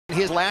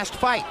his last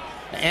fight.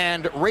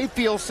 And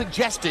Rayfield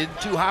suggested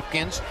to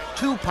Hopkins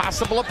 2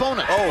 possible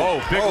opponents.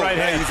 Big right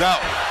hand. He's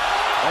out.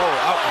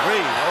 Out the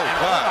ring.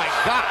 Oh my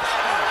gosh.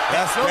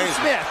 That's Joe crazy.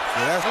 Smith,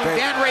 who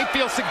Dan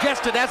Rayfield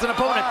suggested as an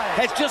opponent,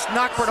 has just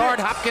knocked Bernard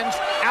Hopkins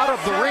out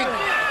of the ring.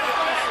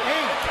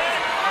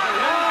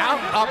 Out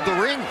of the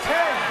ring.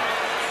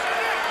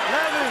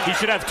 He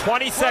should have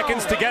 20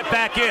 seconds to get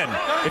back in.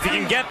 If he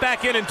can get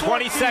back in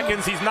 20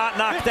 seconds, he's not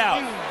knocked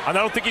out. I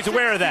don't think he's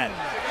aware of that.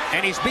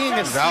 And he's being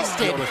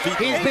assisted.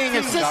 He's being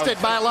assisted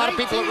by a lot of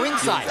people at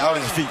ringside. He's out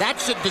on his feet. That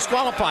should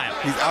disqualify him.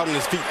 He's out on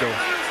his feet, though.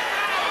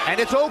 And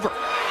it's over.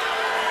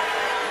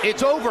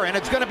 It's over, and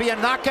it's going to be a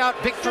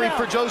knockout victory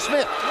for Joe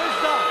Smith.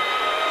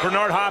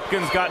 Bernard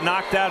Hopkins got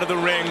knocked out of the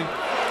ring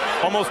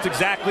almost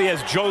exactly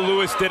as Joe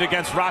Louis did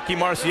against Rocky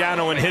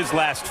Marciano in his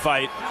last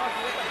fight.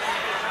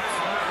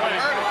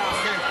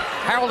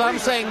 Harold, I'm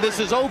saying this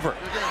is over.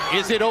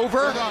 Is it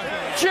over?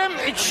 Jim,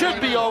 it should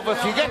be over.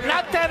 If you get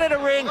knocked out of the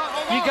ring,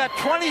 you got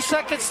 20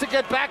 seconds to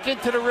get back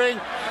into the ring.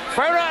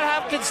 Bernard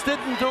Hopkins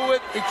didn't do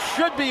it. It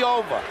should be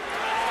over.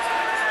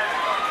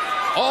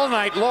 All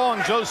night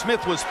long, Joe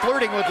Smith was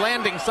flirting with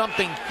landing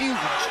something huge.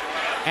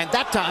 And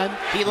that time,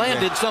 he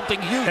landed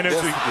something huge. And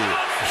it's a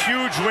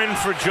huge win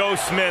for Joe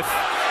Smith.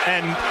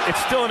 And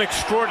it's still an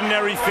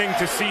extraordinary thing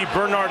to see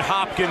Bernard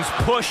Hopkins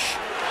push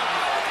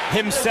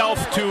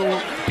himself to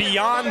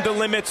beyond the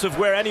limits of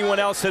where anyone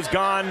else has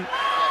gone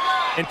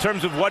in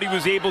terms of what he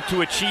was able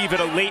to achieve at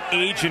a late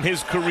age in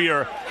his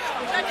career.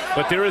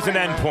 But there is an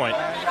end point.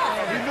 He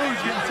knew he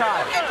was getting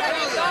tired. He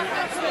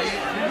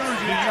knew he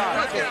was getting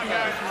tired.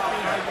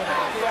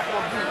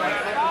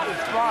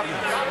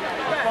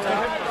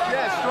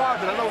 Yeah,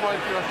 striving. I know why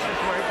you're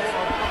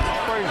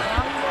spraying.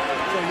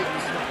 So you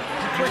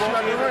push him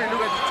out the ring,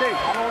 look at the tape.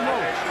 I don't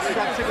know. You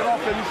got to take it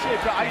off and you see it,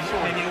 put ice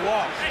on it. And you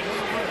walk.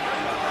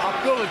 I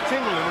feel it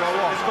tingling when I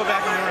walk. Let's go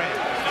back in the ring.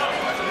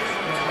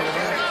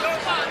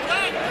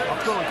 I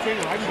feel it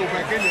tingling. I can go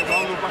back in there, but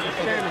I don't know if I can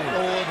stand in it.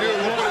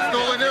 We'll put a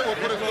stool in there.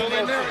 We'll put a stool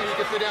in there, and you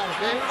can sit down,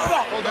 okay?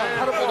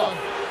 Hold on.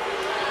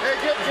 Hey,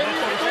 get me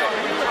the stool.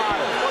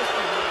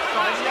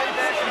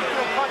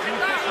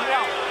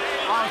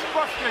 It's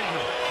frustrating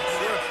me.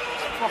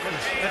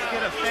 Let's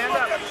get a stand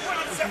up.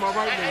 This is my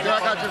right knee.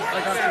 Yeah,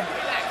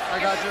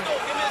 I got you.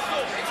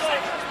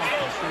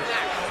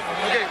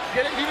 Okay,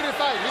 get it. Leave it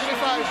inside.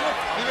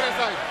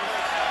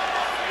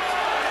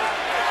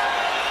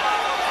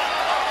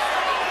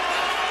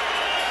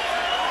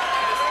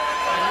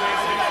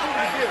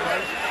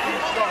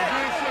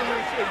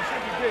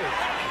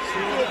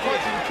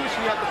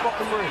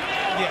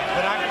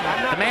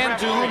 The man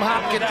to whom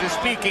Hopkins is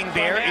speaking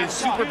there is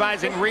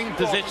supervising ring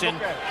physician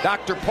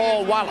Dr.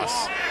 Paul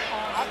Wallace.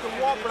 I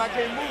can walk, but I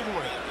can't move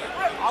with it.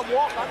 I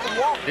can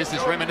walk. This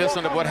is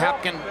reminiscent of what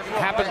happened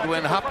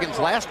when Hopkins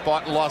last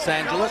fought in Los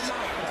Angeles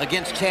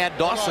against Chad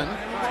Dawson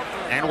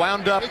and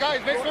wound up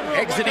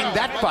exiting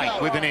that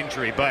fight with an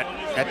injury. But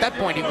at that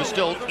point, he was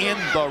still in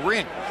the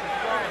ring.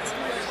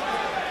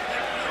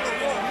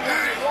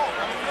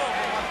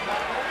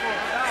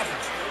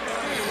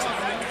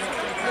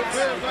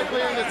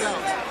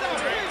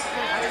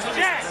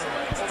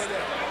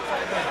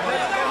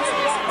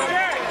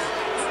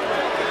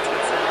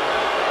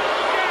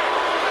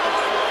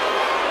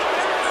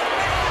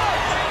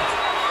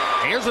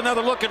 Here's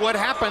another look at what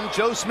happened.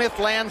 Joe Smith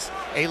lands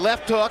a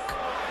left hook,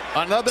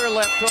 another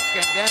left hook,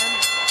 and then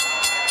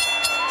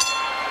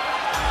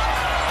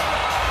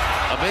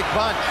a big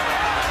punch.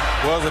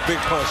 Was a big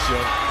punch,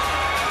 Joe.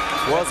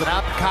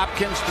 Knocked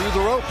Hopkins through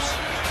the ropes.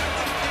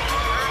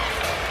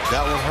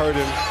 That one hurt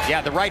him.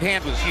 Yeah, the right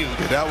hand was huge.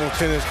 Yeah, that one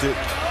finished it.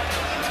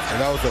 And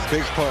that was a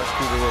big punch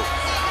through the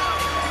ropes.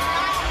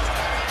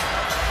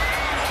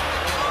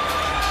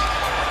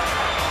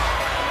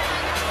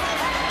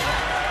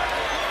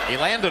 He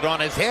landed on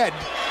his head.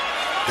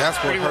 That's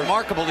what pretty hurt.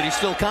 Remarkable that he's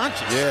still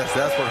conscious. Yes,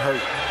 that's what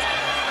hurt.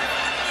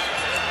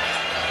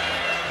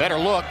 Better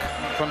look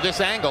from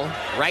this angle.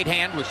 Right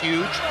hand was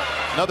huge.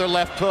 Another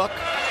left hook.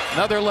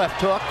 Another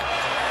left hook.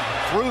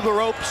 Through the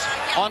ropes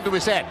onto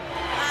his head.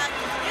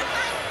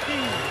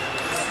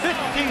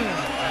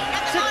 15.